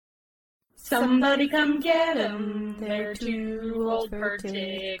Somebody come get 'em. They're too old for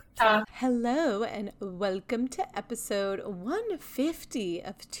TikTok. Hello and welcome to episode 150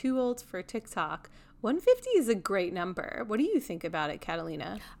 of Too Old for TikTok. 150 is a great number. What do you think about it,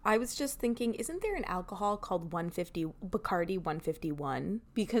 Catalina? I was just thinking, isn't there an alcohol called 150, Bacardi 151?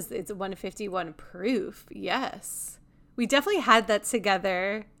 Because it's 151 proof, yes. We definitely had that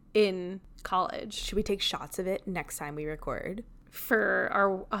together in college. Should we take shots of it next time we record? For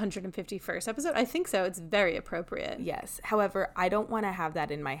our 151st episode? I think so. It's very appropriate. Yes. However, I don't want to have that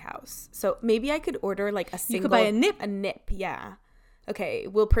in my house. So maybe I could order like a single... You could buy a nip. A nip, yeah. Okay,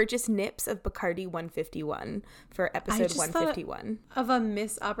 we'll purchase nips of Bacardi 151 for episode 151. Of a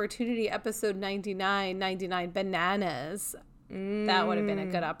missed opportunity, episode 99 bananas. That would have been a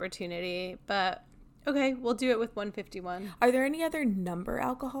good opportunity. But okay, we'll do it with 151. Are there any other number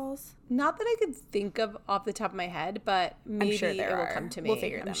alcohols? Not that I could think of off the top of my head, but maybe sure it will come to me. We'll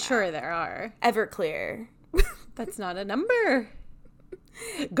figure them out. I'm sure there are. Everclear. That's not a number.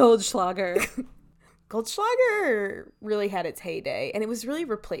 Goldschlager. Goldschlager really had its heyday, and it was really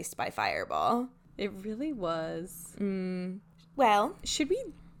replaced by Fireball. It really was. Well, should we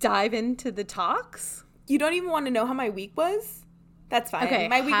dive into the talks? You don't even want to know how my week was? That's fine. Okay,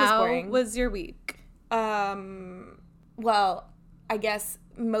 my week was boring. How was your week? Well, I guess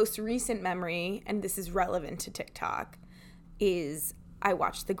most recent memory, and this is relevant to TikTok, is I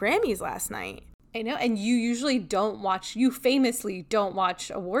watched the Grammys last night. I know, and you famously don't watch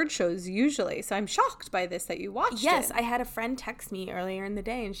award shows usually, so I'm shocked by this that you watched it. Yes, I had a friend text me earlier in the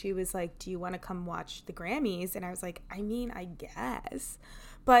day, and she was like, do you want to come watch the Grammys? And I was like, I mean, I guess.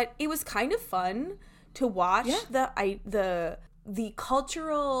 But it was kind of fun to watch the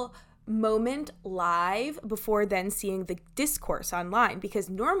cultural moment live before then seeing the discourse online, because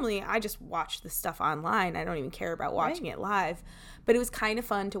normally I just watch the stuff online. I don't even care about watching it live, but it was kind of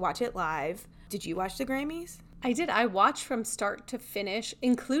fun to watch it live. Did you watch the Grammys? I did. I watched from start to finish,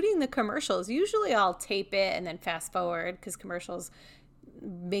 including the commercials. Usually I'll tape it and then fast forward because commercials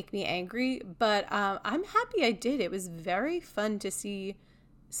make me angry, but I'm happy I did. It was very fun to see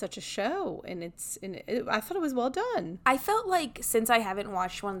such a show, and I thought it was well done. I felt like, since I haven't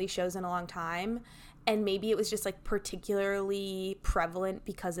watched one of these shows in a long time, and maybe it was just like particularly prevalent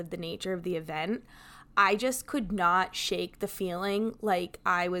because of the nature of the event, I just could not shake the feeling like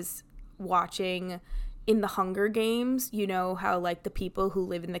I was watching in the Hunger Games. You know how like the people who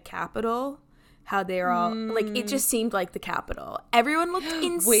live in the Capitol, how they're all like, it just seemed like the Capitol. Everyone looked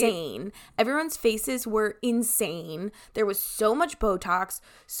insane. Everyone's faces were insane. There was so much Botox,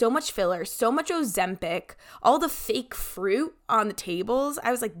 so much filler, so much Ozempic, all the fake fruit on the tables.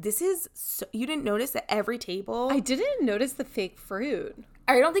 I was like, this is so... You didn't notice that every table... I didn't notice the fake fruit.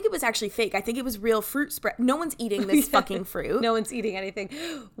 I don't think it was actually fake. I think it was real fruit spread. No one's eating this fucking fruit. No one's eating anything.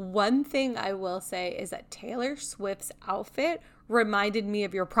 One thing I will say is that Taylor Swift's outfit reminded me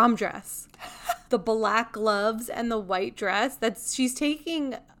of your prom dress. The black gloves and the white dress. She's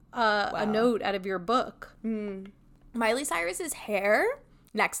taking a note out of your book. Miley Cyrus's hair,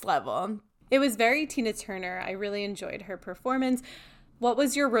 next level. It was very Tina Turner. I really enjoyed her performance. What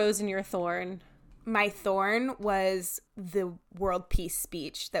was your rose and your thorn? My thorn was the world peace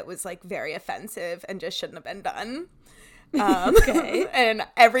speech that was like very offensive and just shouldn't have been done. Okay. And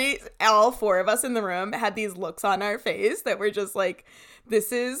all four of us in the room had these looks on our face that were just like,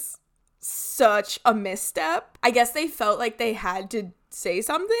 this is such a misstep. I guess they felt like they had to say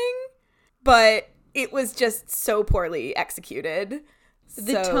something, but it was just so poorly executed.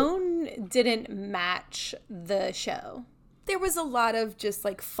 The tone didn't match the show. There was a lot of just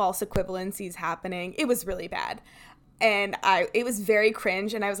like false equivalencies happening. It was really bad. And it was very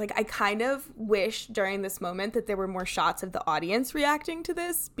cringe. And I was like, I kind of wish during this moment that there were more shots of the audience reacting to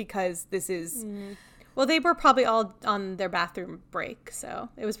this, because this is... Well, they were probably all on their bathroom break, so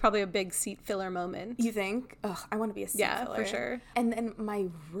it was probably a big seat filler moment. You think? Ugh, I want to be a seat filler. Yeah, for sure. And then my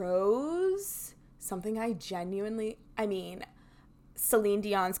rose, something Celine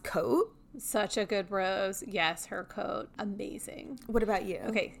Dion's coat. Such a good rose. Yes, her coat. Amazing. What about you?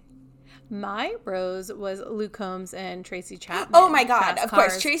 Okay. My rose was Luke Combs and Tracy Chapman. Oh my God. Fast Of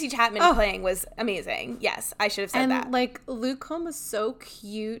Cars. course. Tracy Chapman playing was amazing. Yes, I should have said that. And like Luke Combs was so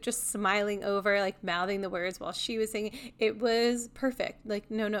cute, just smiling over, like mouthing the words while she was singing. It was perfect. Like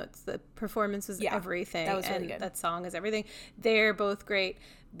no notes. The performance was everything. That was really good. That song is everything. They're both great.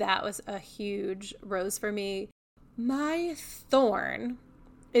 That was a huge rose for me. My thorn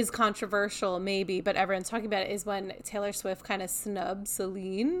is controversial maybe, but everyone's talking about it, is when Taylor Swift kind of snubbed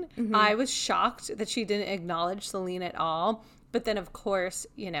Celine. I was shocked that she didn't acknowledge Celine at all. But then, of course,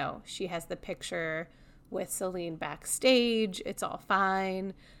 you know, she has the picture with Celine backstage. It's all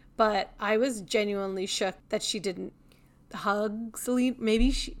fine. but I was genuinely shook that she didn't hug Celine.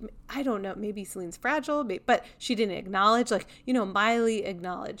 Maybe I don't know, maybe Celine's fragile, but she didn't acknowledge, like, Miley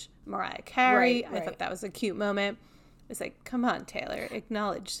acknowledged Mariah Carey. Right. I thought that was a cute moment. It's like, come on, Taylor,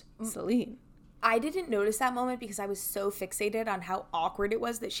 acknowledge Celine. I didn't notice that moment because I was so fixated on how awkward it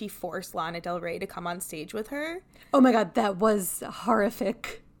was that she forced Lana Del Rey to come on stage with her. Oh my God, that was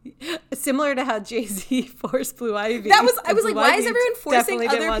horrific. Similar to how Jay-Z forced Blue Ivy. I was like, Blue why is Ivy everyone forcing definitely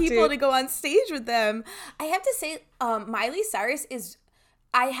didn't other want people to go on stage with them? I have to say, Miley Cyrus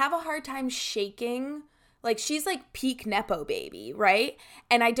I have a hard time shaking. Like, she's like peak Nepo baby, right?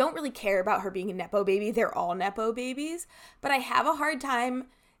 And I don't really care about her being a Nepo baby. They're all Nepo babies. But I have a hard time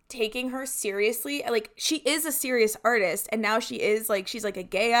taking her seriously. Like, she is a serious artist, and now she's like a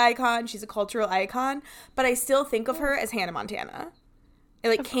gay icon. She's a cultural icon. But I still think of her as Hannah Montana.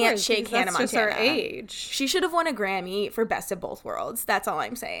 I can't shake Hannah Montana. That's just her age. She should have won a Grammy for Best of Both Worlds. That's all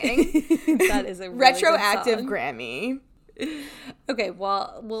I'm saying. That is a really retroactive good song. Grammy. Okay,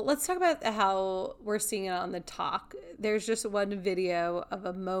 well, let's talk about how we're seeing it on the talk. There's just one video of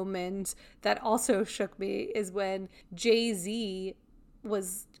a moment that also shook me is when Jay-Z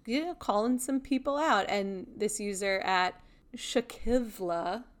was calling some people out, and this user at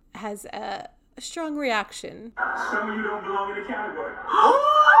Shakivla has a strong reaction. Some of you don't belong in the category.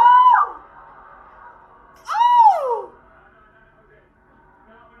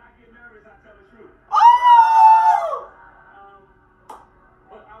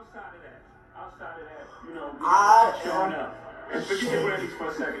 Showing up. And forget Brandy's for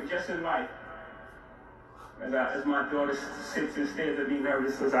a second, just in life. As my daughter sits and stares at me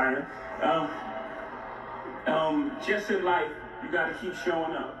nervous as I am. Just in life, you gotta keep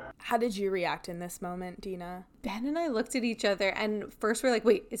showing up. How did you react in this moment, Dina? Ben and I looked at each other, and first we're like,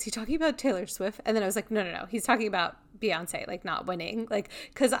 wait, is he talking about Taylor Swift? And then I was like, no, he's talking about Beyonce, like, not winning. Like,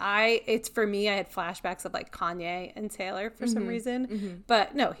 because for me, I had flashbacks of like Kanye and Taylor for some reason. Mm-hmm.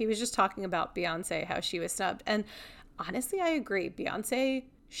 But no, he was just talking about Beyonce, how she was snubbed. And honestly, I agree. Beyonce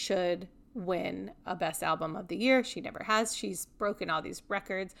should win a Best Album of the Year. She never has. She's broken all these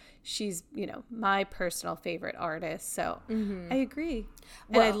records. She's, my personal favorite artist. So I agree.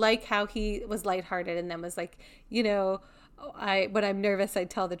 And I like how he was lighthearted and then was like, when I'm nervous, I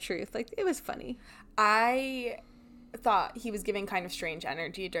tell the truth. Like, it was funny. I thought he was giving kind of strange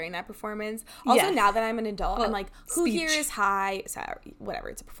energy during that performance. Also, now that I'm an adult, I'm like, who here is high? Sorry, whatever,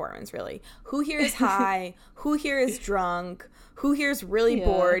 it's a performance, really. Who here is high? Who here is drunk? Who here is really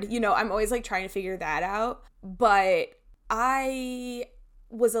bored? I'm always like trying to figure that out. But I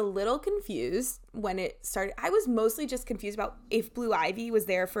was a little confused when it started. I was mostly just confused about if Blue Ivy was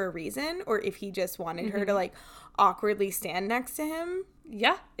there for a reason or if he just wanted her to like awkwardly stand next to him.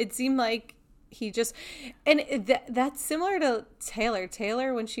 Yeah, it seemed like he just, and that's similar to Taylor.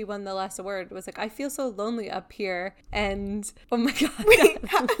 Taylor, when she won the last award, was like, I feel so lonely up here. And oh my God, wait,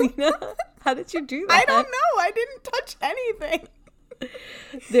 Catalina, how did you do that? I don't know. I didn't touch anything.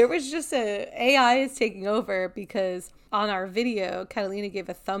 There was just AI is taking over because on our video, Catalina gave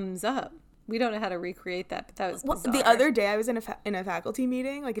a thumbs up. We don't know how to recreate that, but that was bizarre. The other day I was in a faculty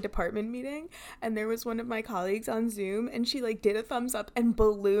meeting, like a department meeting, and there was one of my colleagues on Zoom, and she like did a thumbs up, and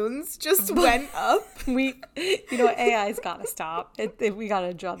balloons just went up. AI's gotta stop. We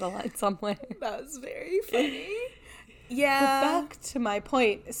gotta draw the line somewhere. That was very funny. Yeah. But back to my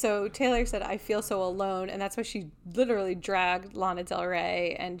point. So Taylor said, I feel so alone. And that's why she literally dragged Lana Del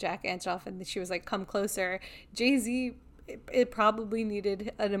Rey and Jack Antonoff. And she was like, come closer. Jay-Z, it probably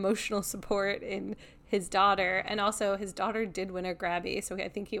needed an emotional support in his daughter. And also his daughter did win a Grammy. So I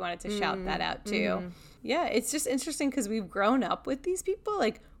think he wanted to shout that out too. Yeah, it's just interesting because we've grown up with these people.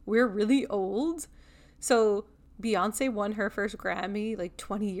 Like, we're really old. So Beyonce won her first Grammy like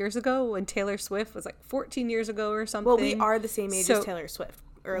 20 years ago when Taylor Swift was like 14 years ago or something. Well, we are the same age as Taylor Swift,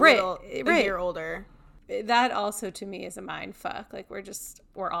 or a year older. That also to me is a mind fuck. Like,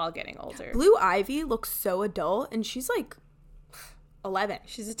 we're all getting older. Blue Ivy looks so adult, and she's like 11.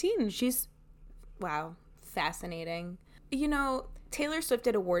 She's a teen. Wow, fascinating. Taylor Swift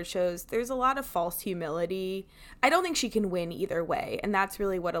at award shows, there's a lot of false humility. I don't think she can win either way. And that's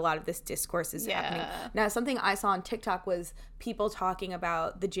really what a lot of this discourse is happening. Now, something I saw on TikTok was people talking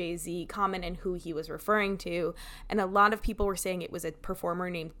about the Jay-Z comment and who he was referring to. And a lot of people were saying it was a performer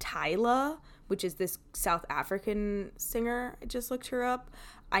named Tyla, which is this South African singer. I just looked her up.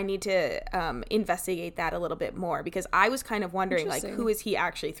 I need to investigate that a little bit more because I was kind of wondering, like, who is he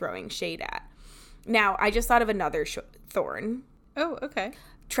actually throwing shade at? Now, I just thought of another thorn. Oh, okay.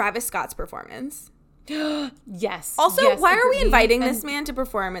 Travis Scott's performance. Yes. Also, why are we inviting this man to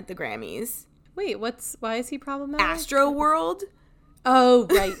perform at the Grammys? Wait, why is he problematic? Astroworld? Oh,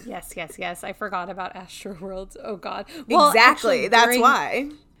 right. Yes. I forgot about Astroworld. Oh, God. Well, exactly. Actually, That's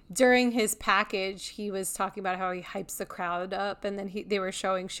why. During his package, he was talking about how he hypes the crowd up, and then they were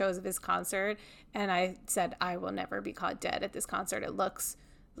showing shows of his concert, and I said, I will never be caught dead at this concert. It looks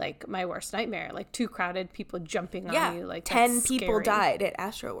like my worst nightmare. Like, too crowded, people jumping on you. Like 10 people scary. died at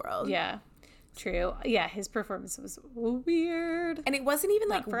Astroworld. Yeah. True. Yeah, his performance was weird. And it wasn't even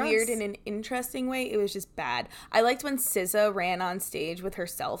like weird in an interesting way. It was just bad. I liked when SZA ran on stage with her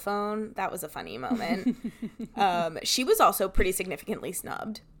cell phone. That was a funny moment. She was also pretty significantly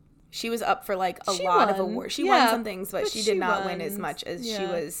snubbed. She was up for like a lot of awards. She won some things, but she did not win as much as she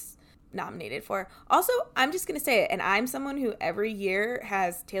was nominated for. Also, I'm just going to say it, and I'm someone who every year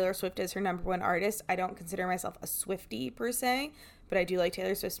has Taylor Swift as her number one artist. I don't consider myself a Swiftie per se, but I do like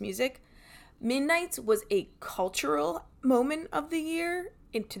Taylor Swift's music. Midnights was a cultural moment of the year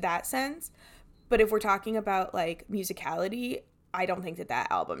into that sense. But if we're talking about like musicality, I don't think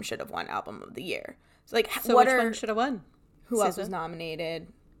that album should have won album of the year. So like, which one should have won? Who else was nominated?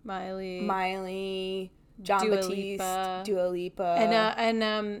 Miley, John Batiste, Dua Lipa,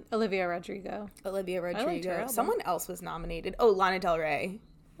 and Olivia Rodrigo. Someone else was nominated. Oh, Lana Del Rey.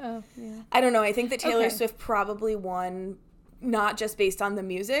 Oh, yeah. I don't know. I think that Taylor Swift probably won not just based on the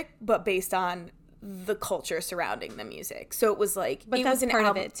music, but based on the culture surrounding the music. So it was like, but that's part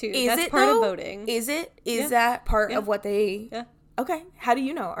of it too. Is that's it part though? Of voting. Is it? Is that part of what they? Yeah. Okay. How do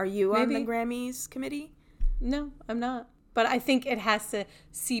you know? Are you on the Grammys committee? No, I'm not. But I think it has to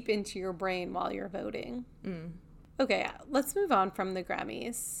seep into your brain while you're voting. Okay, let's move on from the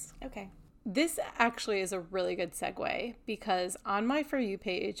Grammys. Okay. This actually is a really good segue because on my For You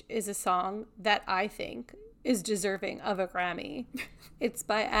page is a song that I think is deserving of a Grammy. It's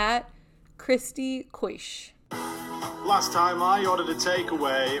by @Christy Koish. Last time I ordered a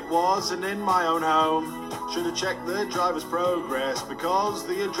takeaway, it wasn't in my own home. Should have checked the driver's progress because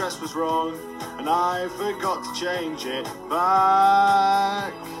the address was wrong, and I forgot to change it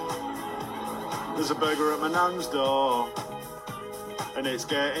back. There's a burger at my nan's door, and it's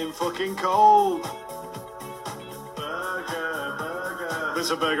getting fucking cold. Burger.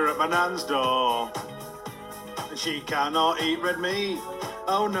 There's a burger at my nan's door, and she cannot eat red meat.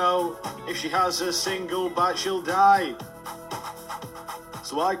 Oh no, if she has a single bite, she'll die.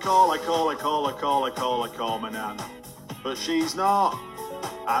 So I call my nan, but she's not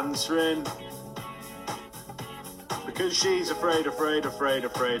answering because she's afraid of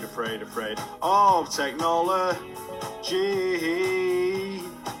technology.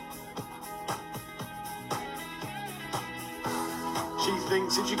 She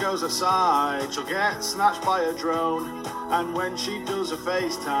thinks if she goes outside, she'll get snatched by a drone. And when she does a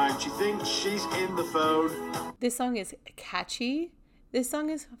FaceTime, she thinks she's in the phone. This song is catchy. This song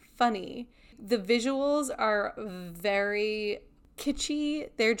is funny. The visuals are very kitschy.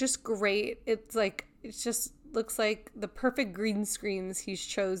 They're just great. It just looks like the perfect green screens he's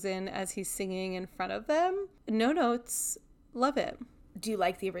chosen as he's singing in front of them. No notes. Love it. Do you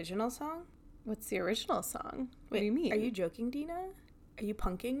like the original song? What's the original song? What do you mean? Are you joking, Dina? Are you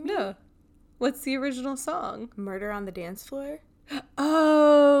punking me? No. What's the original song? Murder on the Dance Floor?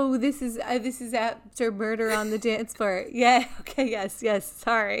 Oh, this is after Murder on the Dance Floor. Yeah, okay, yes.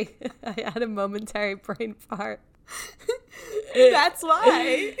 Sorry. I had a momentary brain fart. That's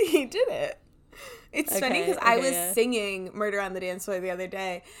why he did it. It's funny because I was singing Murder on the Dance Floor the other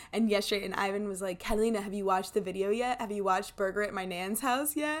day, and yesterday, and Ivan was like, Catalina, have you watched the video yet? Have you watched Burger at my nan's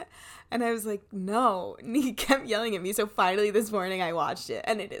house yet? And I was like, no. And he kept yelling at me, so finally this morning I watched it,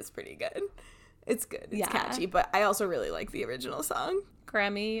 and it is pretty good. It's good. It's catchy, but I also really like the original song.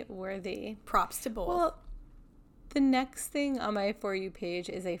 Grammy worthy. Props to both. Well, the next thing on my For You page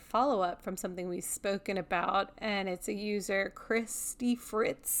is a follow-up from something we've spoken about, and it's a user, Christy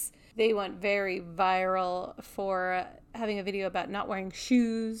Fritz. They went very viral for having a video about not wearing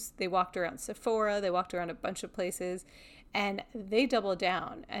shoes. They walked around Sephora. They walked around a bunch of places, and they doubled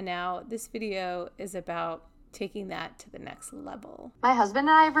down. And now this video is about taking that to the next level. My husband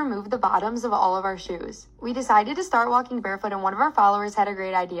and I have removed the bottoms of all of our shoes. We decided to start walking barefoot, and one of our followers had a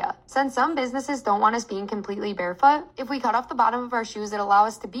great idea. Since some businesses don't want us being completely barefoot, if we cut off the bottom of our shoes, it'll allow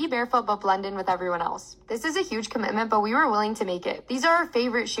us to be barefoot but blend in with everyone else. This is a huge commitment, but we were willing to make it. These are our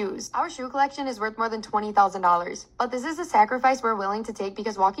favorite shoes. Our shoe collection is worth more than $20,000, but this is a sacrifice we're willing to take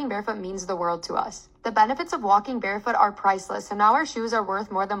because walking barefoot means the world to us. The benefits of walking barefoot are priceless, and now our shoes are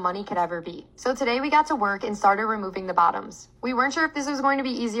worth more than money could ever be. So today we got to work and started removing the bottoms. We weren't sure if this was going to be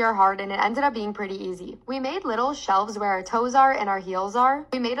easy or hard, and it ended up being pretty easy. We made little shelves where our toes are and our heels are.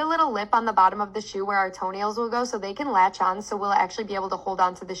 We made a little lip on the bottom of the shoe where our toenails will go so they can latch on, so we'll actually be able to hold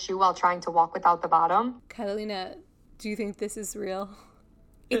on to the shoe while trying to walk without the bottom. Catalina, Do you think this is real?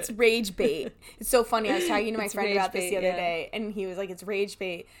 It's rage bait. It's so funny. I was talking to my It's friend rage about this bait, the other yeah. day, and he was like, it's rage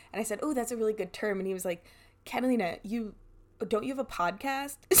bait. And I said, oh, that's a really good term. And he was like, Catalina, don't you have a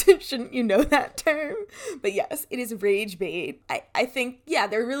podcast? Shouldn't you know that term? But yes, it is rage bait. I think, yeah,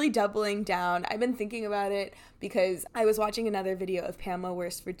 they're really doubling down. I've been thinking about it because I was watching another video of Pamela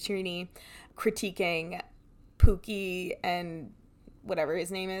Worsford-Cheney critiquing Pookie and whatever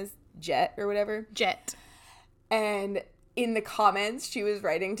his name is, Jet or whatever. Jet. And in the comments, she was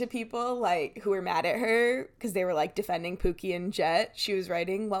writing to people like who were mad at her because they were like defending Pookie and Jet. She was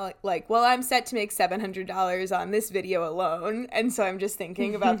writing, well, I'm set to make $700 on this video alone. And so I'm just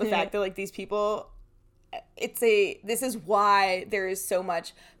thinking about the fact that like these people, this is why there is so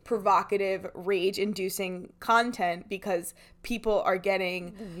much provocative, rage-inducing content, because people are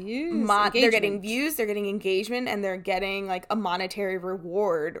getting Views, they're getting views, they're getting engagement, and they're getting like a monetary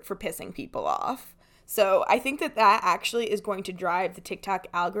reward for pissing people off. So I think that actually is going to drive the TikTok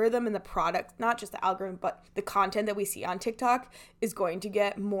algorithm, and the product, not just the algorithm, but the content that we see on TikTok is going to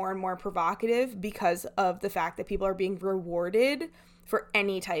get more and more provocative because of the fact that people are being rewarded for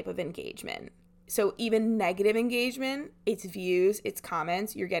any type of engagement. So even negative engagement, it's views, it's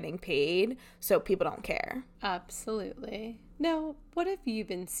comments, you're getting paid, so people don't care. Absolutely. Now, what have you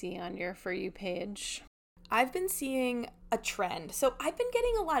been seeing on your For You page? I've been seeing a trend. So I've been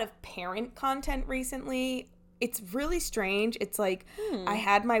getting a lot of parent content recently. It's really strange. It's like I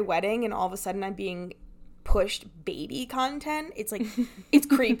had my wedding and all of a sudden I'm being pushed baby content. It's like, it's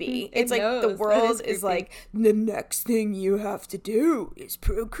creepy. It's like the world is like, the next thing you have to do is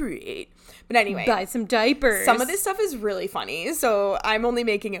procreate. But anyway. Buy some diapers. Some of this stuff is really funny. So I'm only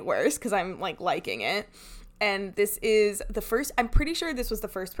making it worse because I'm like liking it. And this is the first, I'm pretty sure this was the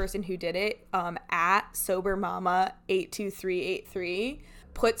first person who did it, at SoberMama82383,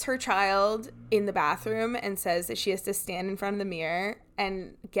 puts her child in the bathroom and says that she has to stand in front of the mirror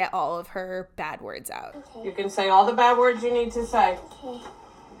and get all of her bad words out. You can say all the bad words you need to say.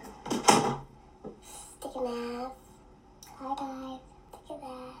 Stick an ass. Hi guys. Stick an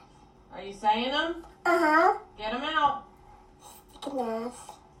ass. Are you saying them? Uh-huh. Get them out. Stick an ass.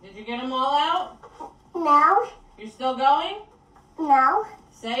 Did you get them all out? No. You're still going? No.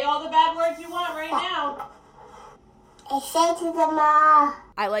 Say all the bad words you want right now. I say to them all.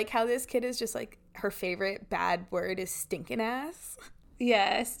 I like how this kid is just like, her favorite bad word is stinking ass.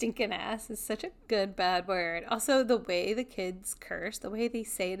 Yeah, stinking ass is such a good bad word. Also, the way the kids curse, the way they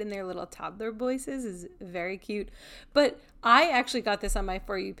say it in their little toddler voices is very cute. But I actually got this on my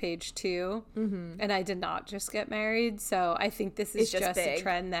For You page too, and I did not just get married. So I think this is It's just a big.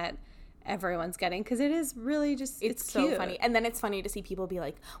 trend that everyone's getting because it is really just, it's so cute. funny. And then it's funny to see people be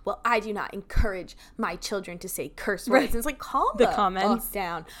like, well, I do not encourage my children to say curse words. Right. And it's like, calm The the comments. fuck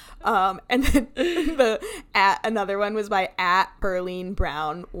down. And then another one was by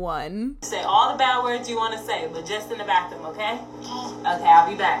 @PerlineBrown1. Say all the bad words you want to say, but just in the bathroom, okay? Okay, I'll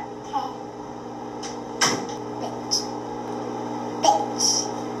be back. Bitch. Bitch.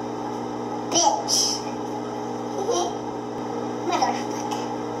 Bitch. Motherfucker.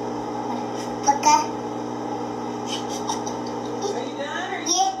 Motherfucker. Are you done or are you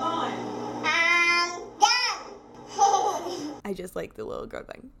Yeah. going? I'm done. I just like the little girl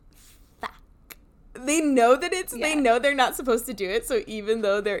going, fuck. They know that they know they're not supposed to do it. So even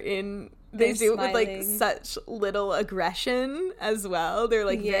though they do it with like smiling. such little aggression as well. They're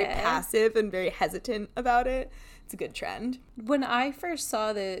like very Yeah. passive and very hesitant about it. It's a good trend. When I first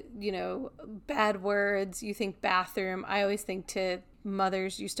saw the, bad words, you think bathroom, I always think to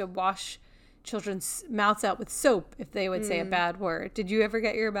mothers used to wash children's mouths out with soap if they would say a bad word. Did you ever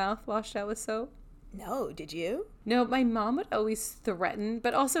get your mouth washed out with soap? No, did you? No, my mom would always threaten,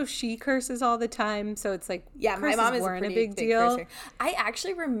 but also she curses all the time, so it's like, Yeah, my curses mom is a weren't pretty big big deal. cursor. I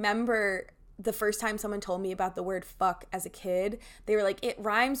actually remember the first time someone told me about the word fuck as a kid. They were like, it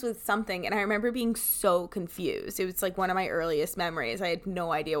rhymes with something, and I remember being so confused. It was like one of my earliest memories. I had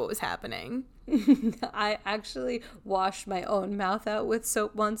no idea what was happening. I actually washed my own mouth out with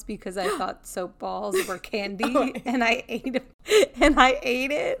soap once because I thought soap balls were candy and I ate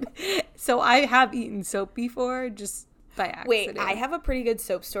it. So I have eaten soap before just by accident. Wait, I have a pretty good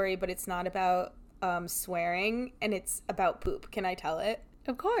soap story, but it's not about swearing, and it's about poop. Can I tell it?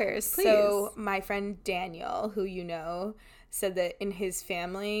 Of course, please. So my friend Daniel, who you know, said that in his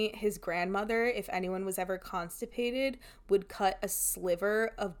family, his grandmother, if anyone was ever constipated, would cut a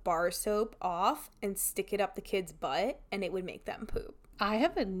sliver of bar soap off and stick it up the kid's butt, and it would make them poop. I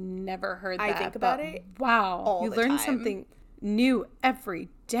have never heard that. I think about but it Wow. all You the learn time. something new every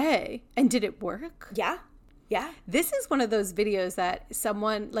day. And did it work? Yeah. Yeah. This is one of those videos that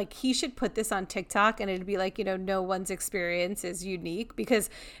someone, like, he should put this on TikTok and it'd be like, no one's experience is unique, because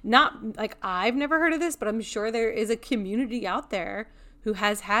not, like, I've never heard of this, but I'm sure there is a community out there who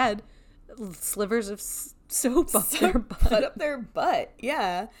has had slivers of soap up their butt. Put up their butt.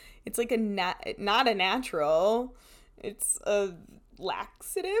 Yeah. It's like not a natural. It's a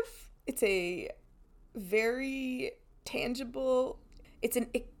laxative. It's a very tangible. It's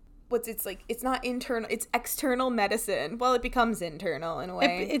not internal. It's external medicine. Well, it becomes internal in a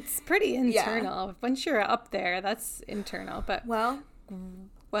way. It's pretty internal. Yeah. Once you're up there, that's internal. But well,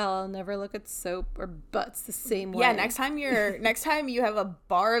 I'll never look at soap or butts the same way. Yeah, next time you have a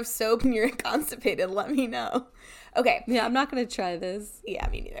bar of soap and you're constipated, let me know. Okay. Yeah, I'm not gonna try this. Yeah,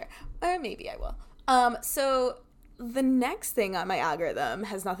 me neither. Or maybe I will. So the next thing on my algorithm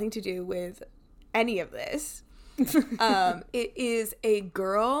has nothing to do with any of this. It is a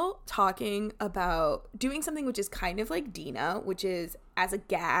girl talking about doing something which is kind of like Dina, which is as a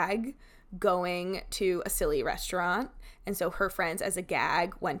gag going to a silly restaurant. And so her friends, as a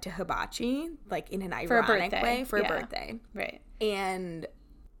gag, went to hibachi, like in an ironic way, for a birthday. Right. And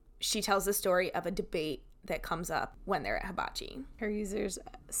she tells the story of a debate that comes up when they're at hibachi. Her user's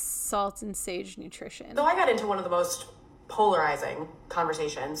Salt and Sage Nutrition. So I got into one of the most polarizing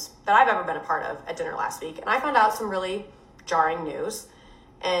conversations that I've ever been a part of at dinner last week. And I found out some really jarring news.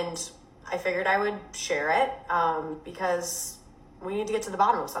 And I figured I would share it because we need to get to the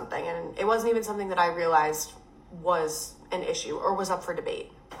bottom of something. And it wasn't even something that I realized was an issue or was up for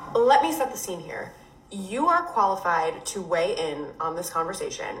debate. Let me set the scene here. You are qualified to weigh in on this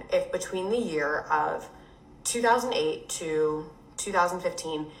conversation if between the year of 2008 to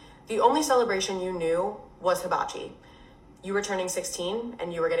 2015, the only celebration you knew was hibachi. You were turning 16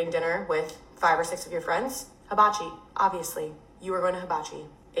 and you were getting dinner with 5 or 6 of your friends. Hibachi, obviously. You were going to hibachi.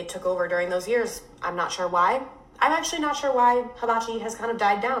 It took over during those years. I'm not sure why. I'm actually not sure why hibachi has kind of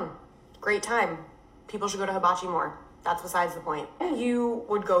died down. Great time. People should go to hibachi more. That's besides the point. You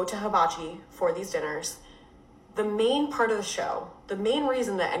would go to hibachi for these dinners. The main part of the show, the main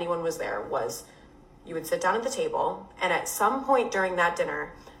reason that anyone was there was you would sit down at the table, and at some point during that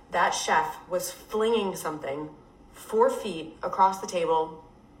dinner, that chef was flinging something 4 feet across the table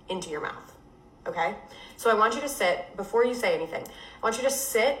into your mouth. Okay? So I want you to sit, before you say anything, I want you to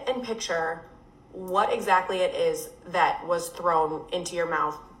sit and picture what exactly it is that was thrown into your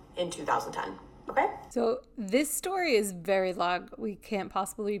mouth in 2010. Okay? So this story is very long. We can't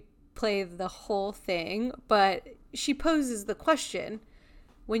possibly play the whole thing, but she poses the question,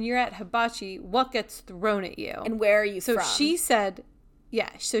 when you're at hibachi, what gets thrown at you? And where are you from? So she said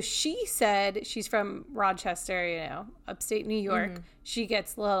she's from Rochester, upstate New York. Mm-hmm. She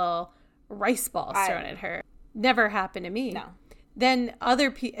gets little rice balls thrown at her. Never happened to me. No. Then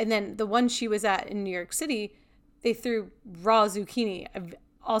and then the one she was at in New York City, they threw raw zucchini. I've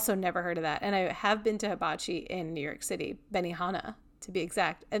also never heard of that. And I have been to hibachi in New York City, Benihana to be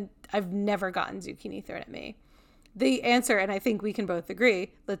exact, and I've never gotten zucchini thrown at me. The answer, and I think we can both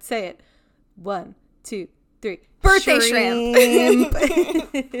agree, let's say it. 1, 2, 3. Birthday shrimp.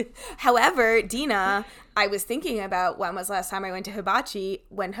 However, Dina, I was thinking about when was the last time I went to hibachi,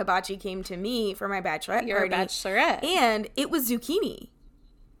 when hibachi came to me for my bachelorette Your party. bachelorette. And it was zucchini.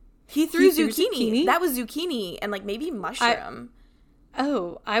 He threw zucchini. That was zucchini and like maybe mushroom.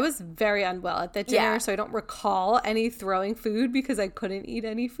 I was very unwell at that dinner, so I don't recall any throwing food because I couldn't eat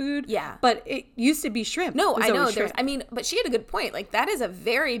any food. Yeah. But it used to be shrimp. No, I know. But she had a good point. Like, that is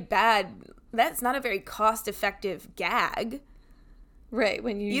that's not a very cost-effective gag. Right.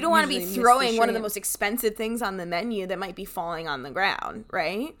 You don't want to be throwing one of the most expensive things on the menu that might be falling on the ground,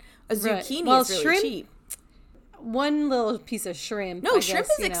 right? A zucchini is really cheap. One little piece of shrimp. No, shrimp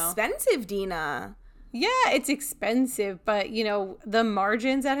is expensive, Dina. Yeah, it's expensive, but, the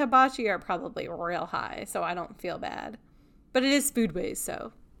margins at hibachi are probably real high, so I don't feel bad. But it is food waste,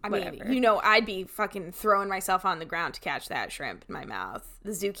 so whatever. I'd be fucking throwing myself on the ground to catch that shrimp in my mouth.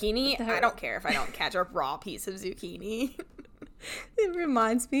 The zucchini, I don't care if I don't catch a raw piece of zucchini. It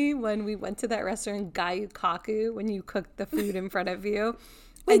reminds me when we went to that restaurant, Gayukaku, when you cooked the food in front of you.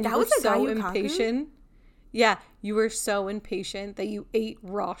 Wait, that was so impatient. Yeah, you were so impatient that you ate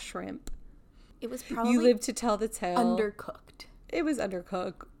raw shrimp. It was probably you lived to tell the tale. Undercooked. It was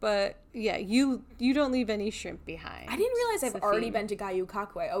undercooked, but yeah, you don't leave any shrimp behind. I didn't realize I've already been to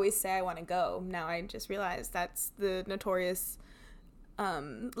Gayukaku. I always say I want to go. Now I just realized that's the notorious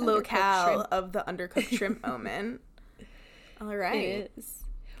locale of the undercooked shrimp moment. All right. It is.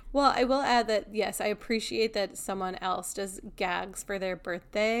 Well, I will add that, yes, I appreciate that someone else does gags for their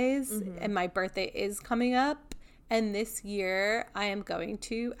birthdays, and my birthday is coming up. And this year I am going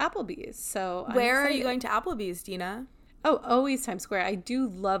to Applebee's. So Where are you going to Applebee's, Dina? Oh, always Times Square. I do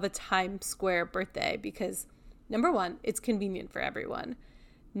love a Times Square birthday because, number one, it's convenient for everyone.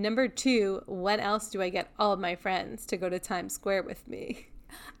 Number two, when else do I get all of my friends to go to Times Square with me?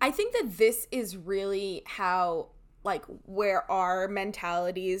 I think that this is really how, like, where our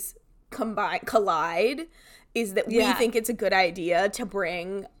mentalities collide, is that we think it's a good idea to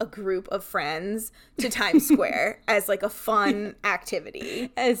bring a group of friends to Times Square as, like, a fun activity.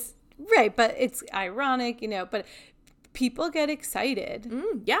 Right, but it's ironic, you know, but people get excited.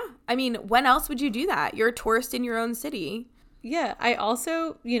 Yeah. I mean, when else would you do that? You're a tourist in your own city. Yeah. I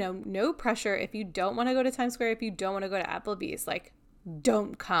also, you know, no pressure. If you don't want to go to Times Square, if you don't want to go to Applebee's, like,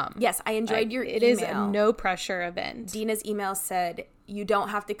 don't come. Yes, I enjoyed your email. It is a no pressure event. Dina's email said, you don't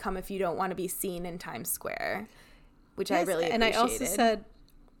have to come if you don't want to be seen in Times Square, which I really appreciated. And I also said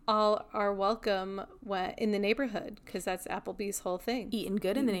all are welcome in the neighborhood, because that's Applebee's whole thing. Eating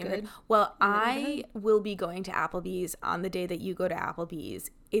good in the neighborhood. Well, I will be going to Applebee's on the day that you go to Applebee's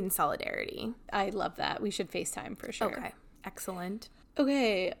in solidarity. I love that. We should FaceTime for sure. Okay. Excellent.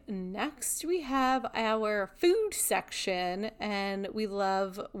 Okay, next we have our food section, and we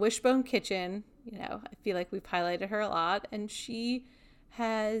love Wishbone Kitchen. You know, I feel like we've highlighted her a lot, and she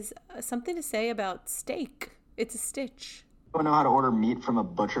has something to say about steak. It's a stitch. I don't know how to order meat from a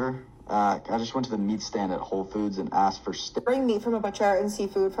butcher. I just went to the meat stand at Whole Foods and asked for steak. Ordering meat from a butcher and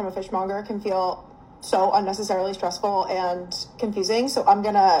seafood from a fishmonger can feel so unnecessarily stressful and confusing, so I'm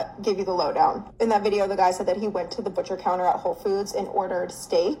gonna give you the lowdown. In that video, the guy said that he went to the butcher counter at Whole Foods and ordered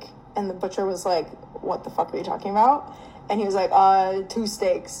steak, and the butcher was like, what the fuck are you talking about? And he was like, 2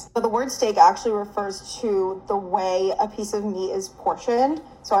 steaks. So the word steak actually refers to the way a piece of meat is portioned,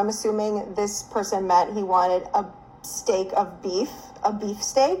 so I'm assuming this person meant he wanted a steak of beef, a beef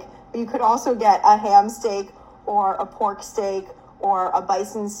steak, but you could also get a ham steak or a pork steak or a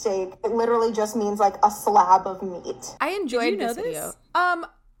bison steak. It literally just means like a slab of meat. I enjoyed this video.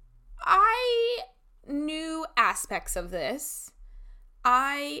 I knew aspects of this.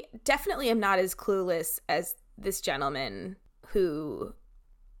 I definitely am not as clueless as this gentleman who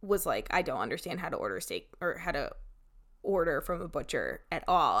was like, I don't understand how to order steak or how to order from a butcher at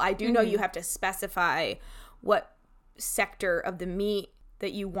all. I do know you have to specify what sector of the meat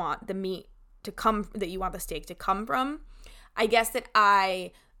that you want the steak to come from. I guess that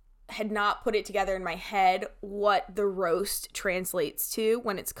I had not put it together in my head what the roast translates to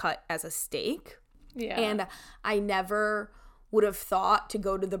when it's cut as a steak. Yeah. And I never would have thought to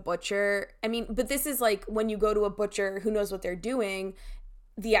go to the butcher. I mean, but this is like when you go to a butcher who knows what they're doing,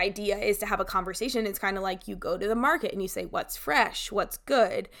 the idea is to have a conversation. It's kind of like you go to the market and you say, what's fresh, what's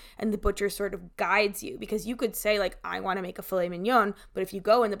good? And the butcher sort of guides you, because you could say like, I want to make a filet mignon. But if you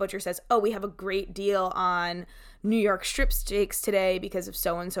go and the butcher says, oh, we have a great deal on New York strip steaks today because of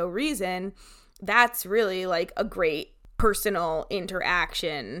so-and-so reason, that's really like a great personal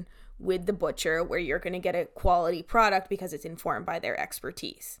interaction with the butcher where you're going to get a quality product because it's informed by their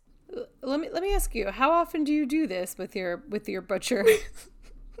expertise. Let me ask you, how often do you do this with your butcher?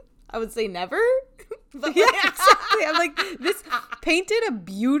 I would say never. But yeah, exactly. I'm like, this painted a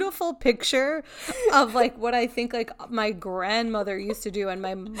beautiful picture of like what I think like my grandmother used to do and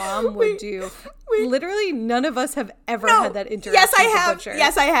my mom would do. Literally none of us have ever had that interaction. Yes, I with have. A butcher.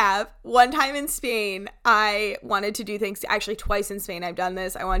 Yes, I have. One time in Spain, I wanted to do things. Actually, twice in Spain, I've done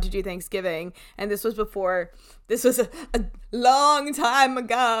this. I wanted to do Thanksgiving, and this was before. This was a long time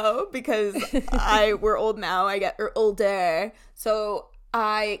ago because we're old now. Or older. So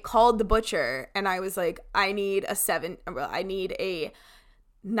I called the butcher and I was like, I need a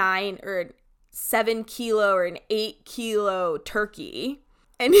 9 or 7 kilo or an 8 kilo turkey.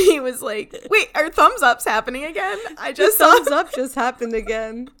 And he was like, wait, are thumbs ups happening again? I just thumbs up just happened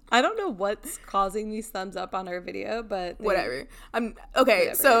again. I don't know what's causing these thumbs up on our video, but whatever.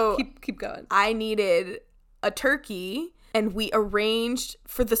 Whatever. So keep going. I needed a turkey, and we arranged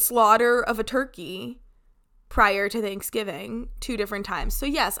for the slaughter of a turkey prior to Thanksgiving 2 different times. So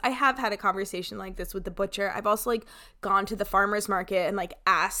yes, I have had a conversation like this with the butcher. I've also like gone to the farmer's market and like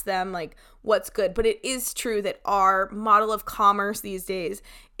asked them like what's good. But it is true that our model of commerce these days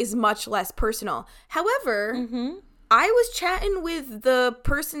is much less personal. However, I was chatting with the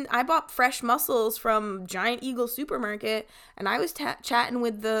person, I bought fresh mussels from Giant Eagle Supermarket, and I was chatting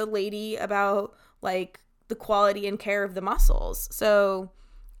with the lady about like the quality and care of the mussels. So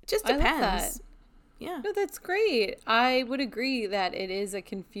it just depends. Yeah. No, that's great. I would agree that it is a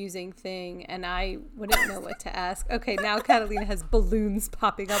confusing thing, and I wouldn't know what to ask. Okay, now Catalina has balloons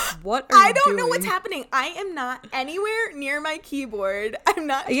popping up. What are you doing? I don't know what's happening. I am not anywhere near my keyboard. I'm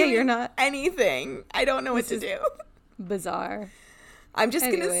not doing you're not. anything. I don't know what to do. bizarre. I'm just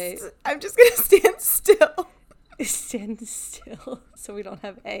Anyway. gonna stand still. Stand still so we don't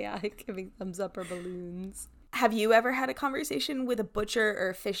have AI giving thumbs up or balloons. Have you ever had a conversation with a butcher or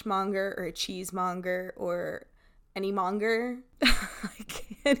a fishmonger or a cheesemonger or any monger? I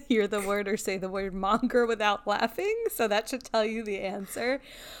can't hear the word or say the word monger without laughing, so that should tell you the answer.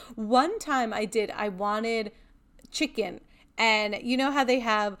 One time I wanted chicken, and you know how they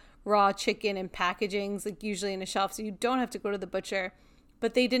have raw chicken in packagings, like usually in a shelf, so you don't have to go to the butcher,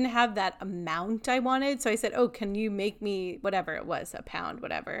 but they didn't have that amount I wanted. So I said, oh, can you make me whatever it was, a pound,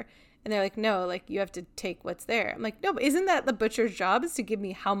 whatever. And they're like, no, like you have to take what's there. I'm like, no, but isn't that the butcher's job, is to give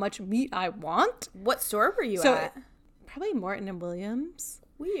me how much meat I want? What store were you at? Probably Morton and Williams.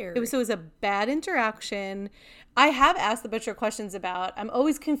 Weird. It was a bad interaction. I have asked the butcher questions about, I'm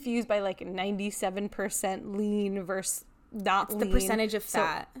always confused by like 97% lean versus not lean. The percentage of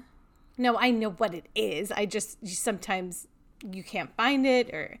fat. No, I know what it is. I just sometimes you can't find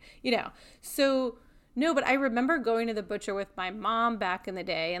it, or, you know. So, no, but I remember going to the butcher with my mom back in the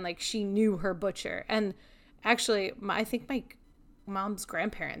day, and like she knew her butcher. And actually, I think my mom's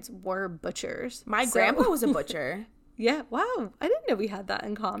grandparents were butchers. My grandpa was a butcher. Yeah, wow. I didn't know we had that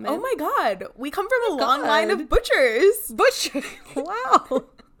in common. Oh my God. We come from a long line of butchers. Wow.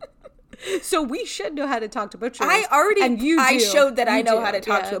 So we should know how to talk to butchers. I showed that I know how to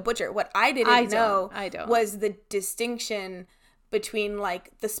talk to a butcher. What I didn't know was the distinction between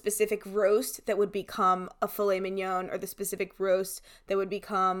like the specific roast that would become a filet mignon or the specific roast that would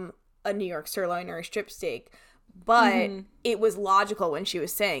become a New York sirloin or a strip steak. But it was logical when she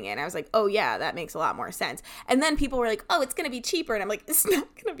was saying it. And I was like, oh, yeah, that makes a lot more sense. And then people were like, oh, it's going to be cheaper. And I'm like, it's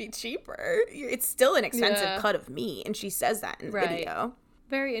not going to be cheaper. It's still an expensive cut of meat. And she says that in the video.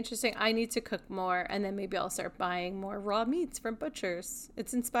 Very interesting. I need to cook more, and then maybe I'll start buying more raw meats from butchers.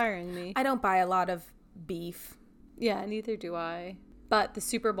 It's inspiring me. I don't buy a lot of beef. Yeah, neither do I. But the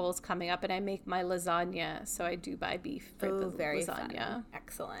Super Bowl is coming up, and I make my lasagna, so I do buy beef for the lasagna. Fun.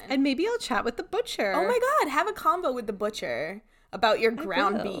 Excellent. And maybe I'll chat with the butcher. Oh my God, have a convo with the butcher about your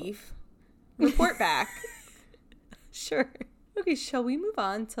ground beef. Report back. Sure. Okay, shall we move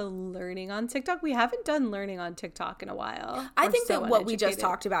on to learning on TikTok? We haven't done learning on TikTok in a while. I think that what we just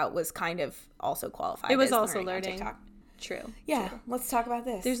talked about was kind of also qualified. It was as also learning on TikTok. True. Yeah, true. Let's talk about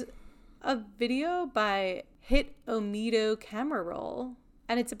this. There's a video by Hit Omido Camera Roll,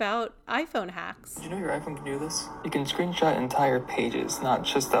 and it's about iPhone hacks. Did you know your iPhone can do this? You can screenshot entire pages, not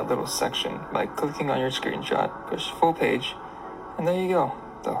just that little section. By clicking on your screenshot, push full page, and there you go,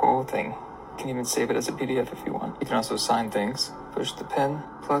 the whole thing. You can even save it as a PDF if you want. You can also sign things, push the pen,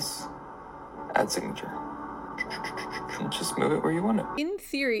 plus add signature. And just move it where you want it. In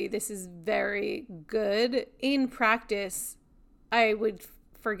theory, this is very good. In practice, I would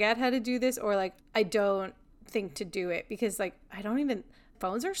forget how to do this, or like I don't think to do it because like I don't even,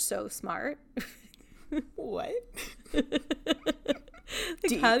 phones are so smart. What?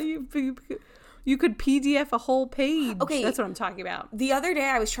 Like how do you could PDF a whole page. Okay, that's what I'm talking about. The other day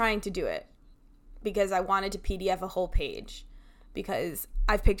I was trying to do it because I wanted to PDF a whole page, because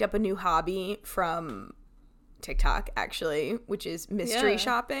I've picked up a new hobby from TikTok actually, which is mystery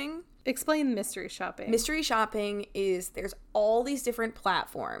shopping. Explain mystery shopping. Mystery shopping is, there's all these different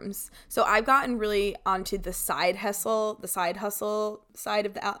platforms. So I've gotten really onto the side hustle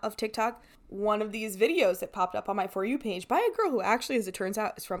side of TikTok. One of these videos that popped up on my For You page by a girl who actually, as it turns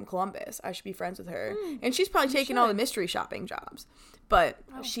out, is from Columbus. I should be friends with her. And she's probably taking all the mystery shopping jobs. But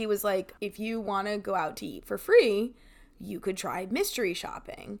she was like, if you want to go out to eat for free, you could try mystery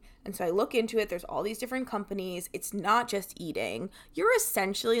shopping. And so I look into it. There's all these different companies. It's not just eating. You're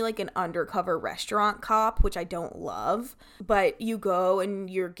essentially like an undercover restaurant cop, which I don't love. But you go and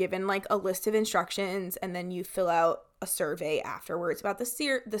you're given like a list of instructions, and then you fill out a survey afterwards about the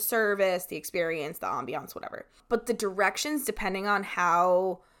service, the experience, the ambiance, whatever. But the directions, depending on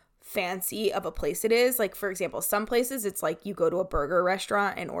how fancy of a place it is, like for example, some places it's like you go to a burger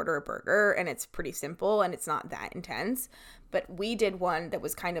restaurant and order a burger, and it's pretty simple and it's not that intense. But we did one that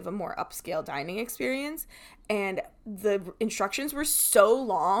was kind of a more upscale dining experience, and the instructions were so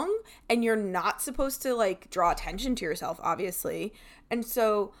long, and you're not supposed to like draw attention to yourself, obviously. And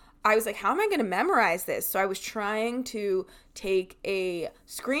so I was like, how am I going to memorize this? So I was trying to take a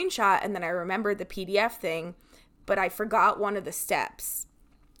screenshot, and then I remembered the PDF thing, but I forgot one of the steps.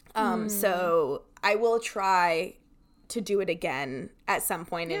 So I will try to do it again at some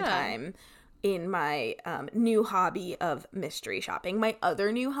point in time in my new hobby of mystery shopping. My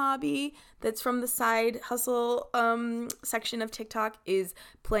other new hobby that's from the side hustle section of TikTok is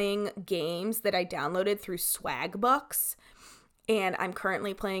playing games that I downloaded through Swagbucks. And I'm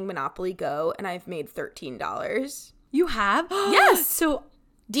currently playing Monopoly Go, and I've made $13. You have? Yes. So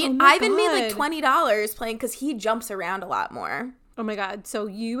Ivan made like $20 playing because he jumps around a lot more. Oh my God. So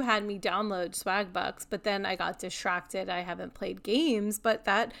you had me download Swag Bucks, but then I got distracted. I haven't played games, but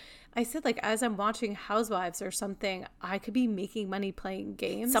I said, like, as I'm watching Housewives or something, I could be making money playing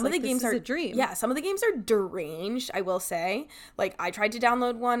games. Some of the this games is are a dream. Yeah, some of the games are deranged, I will say. Like, I tried to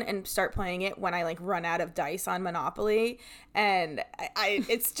download one and start playing it when I like run out of dice on Monopoly, and I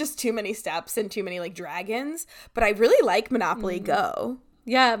it's just too many steps and too many like dragons. But I really like Monopoly Go.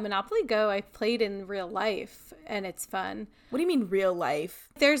 Yeah, Monopoly Go I've played in real life, and it's fun. What do you mean real life?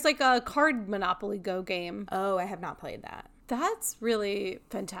 There's like a card Monopoly Go game. Oh, I have not played that. That's really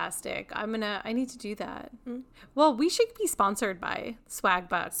fantastic. I need to do that. Well, we should be sponsored by Swag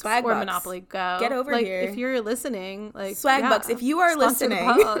Bucks or Monopoly Go. Get over here. If you're listening, like Swag Bucks, if you are listening.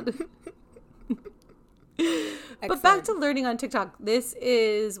 But back to learning on TikTok. This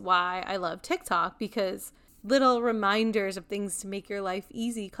is why I love TikTok, because little reminders of things to make your life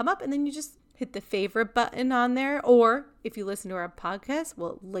easy come up, and then you just hit the favorite button on there. Or if you listen to our podcast,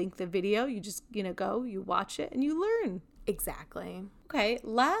 we'll link the video. You just, go, you watch it, and you learn. Exactly. Okay,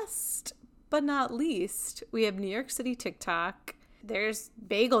 last but not least, we have New York City TikTok. There's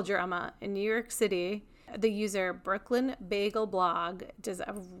bagel drama in New York City. The user Brooklyn Bagel Blog does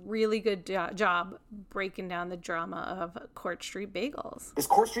a really good job breaking down the drama of Court Street Bagels. This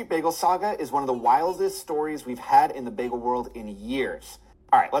Court Street Bagel saga is one of the wildest stories we've had in the bagel world in years.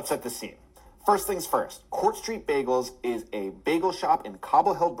 All right, let's set the scene. First things first, Court Street Bagels is a bagel shop in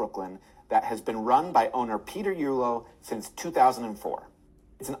Cobble Hill, Brooklyn, that has been run by owner Peter Yulo since 2004.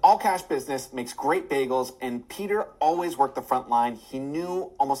 It's an all-cash business, makes great bagels, and Peter always worked the front line. He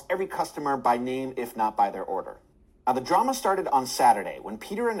knew almost every customer by name, if not by their order. Now, the drama started on Saturday when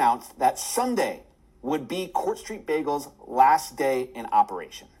Peter announced that Sunday would be Court Street Bagels' last day in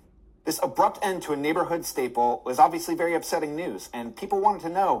operation. This abrupt end to a neighborhood staple was obviously very upsetting news, and people wanted to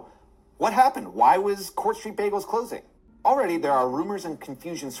know, what happened? Why was Court Street Bagels closing? Already, there are rumors and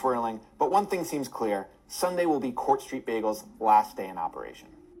confusion swirling, but one thing seems clear. Sunday will be Court Street Bagels' last day in operation.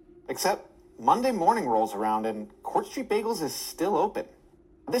 Except Monday morning rolls around and Court Street Bagels is still open.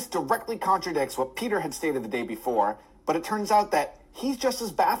 This directly contradicts what Peter had stated the day before, but it turns out that he's just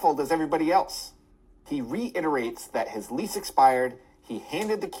as baffled as everybody else. He reiterates that his lease expired, he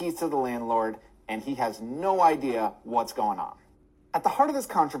handed the keys to the landlord, and he has no idea what's going on. At the heart of this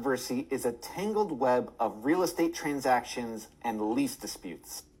controversy is a tangled web of real estate transactions and lease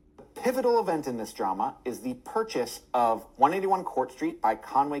disputes. The pivotal event in this drama is the purchase of 181 Court Street by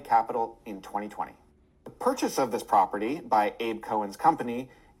Conway Capital in 2020. The purchase of this property by Abe Cohen's company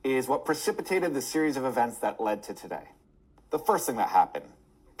is what precipitated the series of events that led to today. The first thing that happened,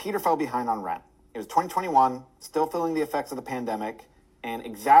 Peter fell behind on rent. It was 2021, still feeling the effects of the pandemic, and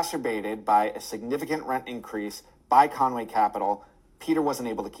exacerbated by a significant rent increase by Conway Capital. Peter wasn't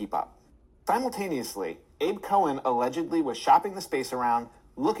able to keep up. Simultaneously, Abe Cohen allegedly was shopping the space around,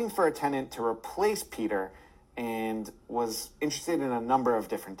 looking for a tenant to replace Peter, and was interested in a number of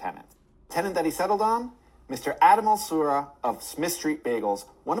different tenants. The tenant that he settled on? Mr. Adam Al-Sura of Smith Street Bagels,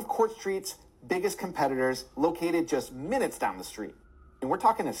 one of Court Street's biggest competitors, located just minutes down the street. And we're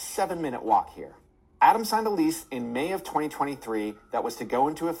talking a 7-minute walk here. Adam signed a lease in May of 2023 that was to go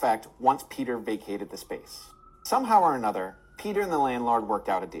into effect once Peter vacated the space. Somehow or another, Peter and the landlord worked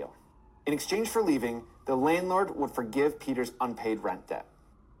out a deal. In exchange for leaving, the landlord would forgive Peter's unpaid rent debt.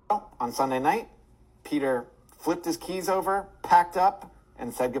 So, on Sunday night, Peter flipped his keys over, packed up,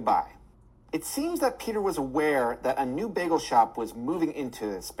 and said goodbye. It seems that Peter was aware that a new bagel shop was moving into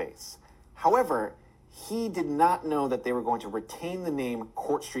this space. However, he did not know that they were going to retain the name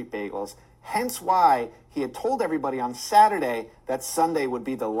Court Street Bagels, hence why he had told everybody on Saturday that Sunday would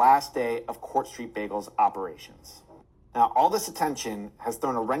be the last day of Court Street Bagels operations. Now, all this attention has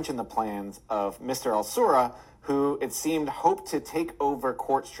thrown a wrench in the plans of Mr. Al-Sura, who it seemed hoped to take over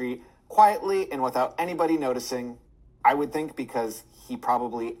Court Street quietly and without anybody noticing. I would think because he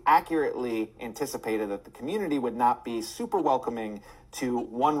probably accurately anticipated that the community would not be super welcoming to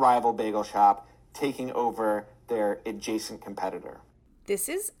one rival bagel shop taking over their adjacent competitor. This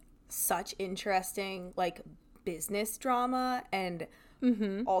is such interesting, business drama and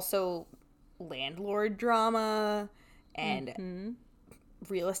also landlord drama and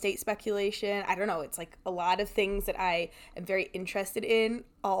real estate speculation. I don't know. It's a lot of things that I am very interested in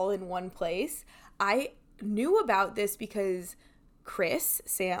all in one place. I knew about this because Chris,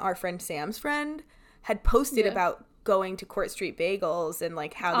 our friend Sam's friend, had posted about going to Court Street Bagels and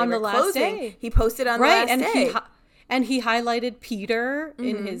how they were closing. Day. He posted on the last day. And he highlighted Peter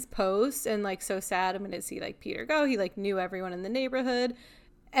in his post and so sad. I'm going to see Peter go. He knew everyone in the neighborhood.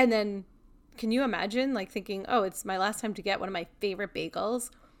 And then can you imagine like thinking, oh, it's my last time to get one of my favorite bagels,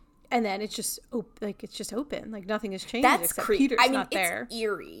 and then it's just open, like nothing has changed. That's except creepy. Peter's I mean, not there. It's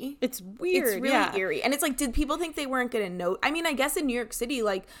eerie. It's weird. It's really eerie. And it's like, did people think they weren't going to know? I mean, I guess in New York City,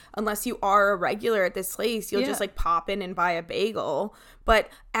 like, unless you are a regular at this place, you'll just like pop in and buy a bagel. But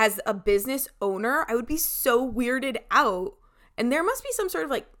as a business owner, I would be so weirded out. And there must be some sort of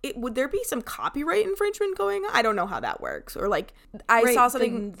like, would there be some copyright infringement going on? I don't know how that works. Or like, I saw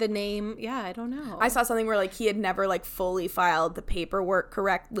something. The name, I don't know. I saw something where like he had never like fully filed the paperwork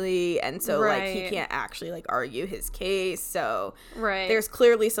correctly. And so like he can't actually like argue his case. So there's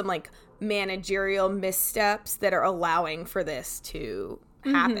clearly some like managerial missteps that are allowing for this to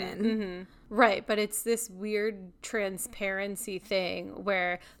happen. Right, but it's this weird transparency thing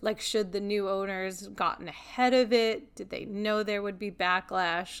where, like, should the new owners gotten ahead of it? Did they know there would be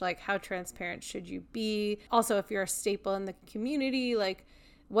backlash? Like, how transparent should you be? Also, if you're a staple in the community, like,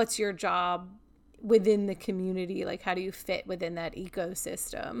 what's your job within the community? Like, how do you fit within that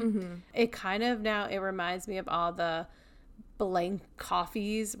ecosystem? It kind of now, it reminds me of all the blank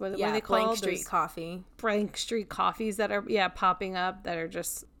coffees. What are they called? Blank Street Coffee. Blank Street coffees that are, popping up that are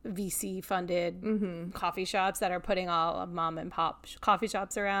just VC funded coffee shops that are putting all of mom and pop coffee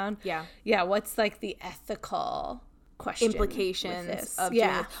shops around. Yeah. What's like the ethical question implications of doing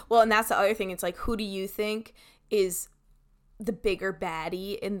this? Well, and that's the other thing. It's like, who do you think is the bigger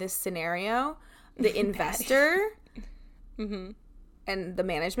baddie in this scenario? The investor and the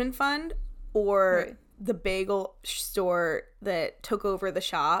management fund, or the bagel store that took over the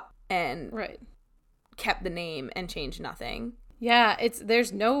shop and kept the name and changed nothing? Yeah,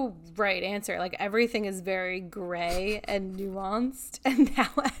 there's no right answer. Like, everything is very gray and nuanced. And now,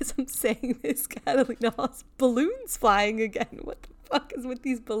 as I'm saying this, Catalina has balloons flying again. What the fuck is with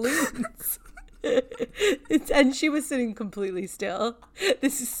these balloons? And she was sitting completely still.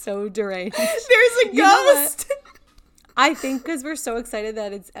 This is so deranged. There's a ghost. I think because we're so excited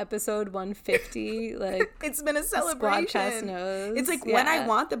that it's episode 150, like, it's been a celebration. Squadcast knows. It's like, when I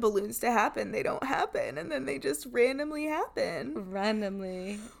want the balloons to happen, they don't happen, and then they just randomly happen.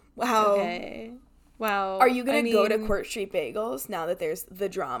 Wow. Okay. Wow. Are you gonna go to Court Street Bagels now that there's the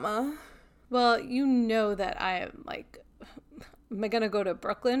drama? Well, you know that I am like, am I gonna go to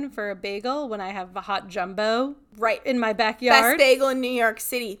Brooklyn for a bagel when I have a hot jumbo in my backyard? Best bagel in New York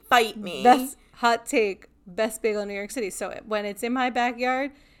City. Fight me. That's hot take. Best bagel in New York City. So when it's in my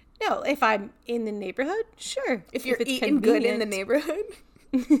backyard, no. If I'm in the neighborhood, sure. If you're eating good in the neighborhood.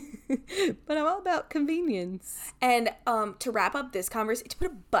 But I'm all about convenience. And to wrap up this conversation, to put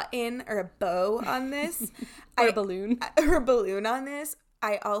a button or a bow on this, or a balloon on this,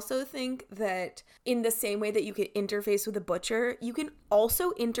 I also think that in the same way that you can interface with a butcher, you can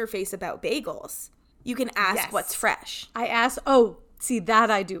also interface about bagels. You can ask what's fresh. I ask,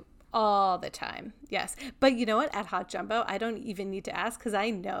 that I do all the time. Yes. But you know what? At Hot Jumbo, I don't even need to ask because I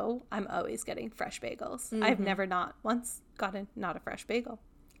know I'm always getting fresh bagels. I've never not once gotten not a fresh bagel.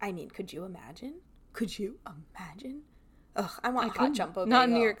 I mean, could you imagine? Ugh, I want Hot Jumbo bagel. Not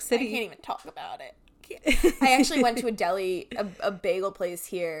in New York City. I can't even talk about it. I actually went to a deli, a bagel place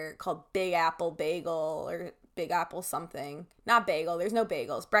here called Big Apple Bagel or Big Apple something. Not bagel. There's no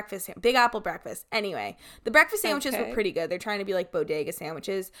bagels. Big Apple breakfast. Anyway, the breakfast sandwiches were pretty good. They're trying to be like bodega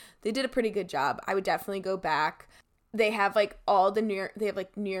sandwiches. They did a pretty good job. I would definitely go back. They have like all the New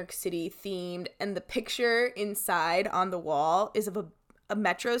York City themed, and the picture inside on the wall is of a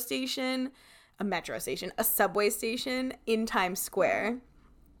metro station, a subway station in Times Square.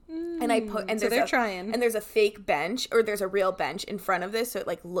 And there's a fake bench, or there's a real bench in front of this, so it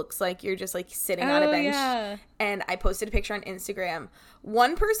like looks like you're just like sitting on a bench. And I posted a picture on Instagram.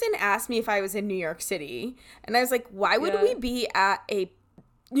 One person asked me if I was in New York City, and I was like, why would we be at a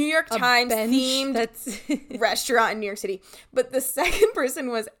New York Times themed restaurant in New York City? But the second person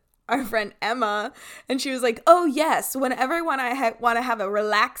was our friend Emma, and she was like, oh yes, whenever I want to have a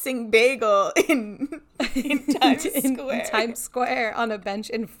relaxing bagel in Times Square. In Times Square on a bench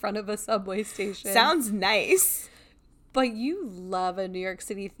in front of a subway station. Sounds nice. But you love a New York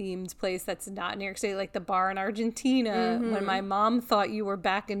City themed place that's not New York City, like the bar in Argentina. When my mom thought you were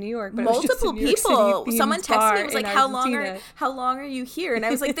back in New York, but multiple people. Someone texted me and was like, "How long are you here?" And I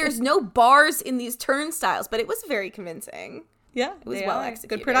was like, "There's no bars in these turnstiles," but it was very convincing. Yeah, it was well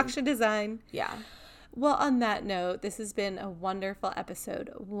executed. Good production design. Yeah. Well, on that note, this has been a wonderful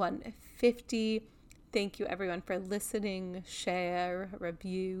episode 150. Thank you, everyone, for listening. Share,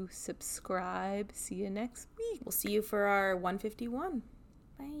 review, subscribe. See you next week. We'll see you for our 151.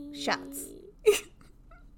 Bye. Shots.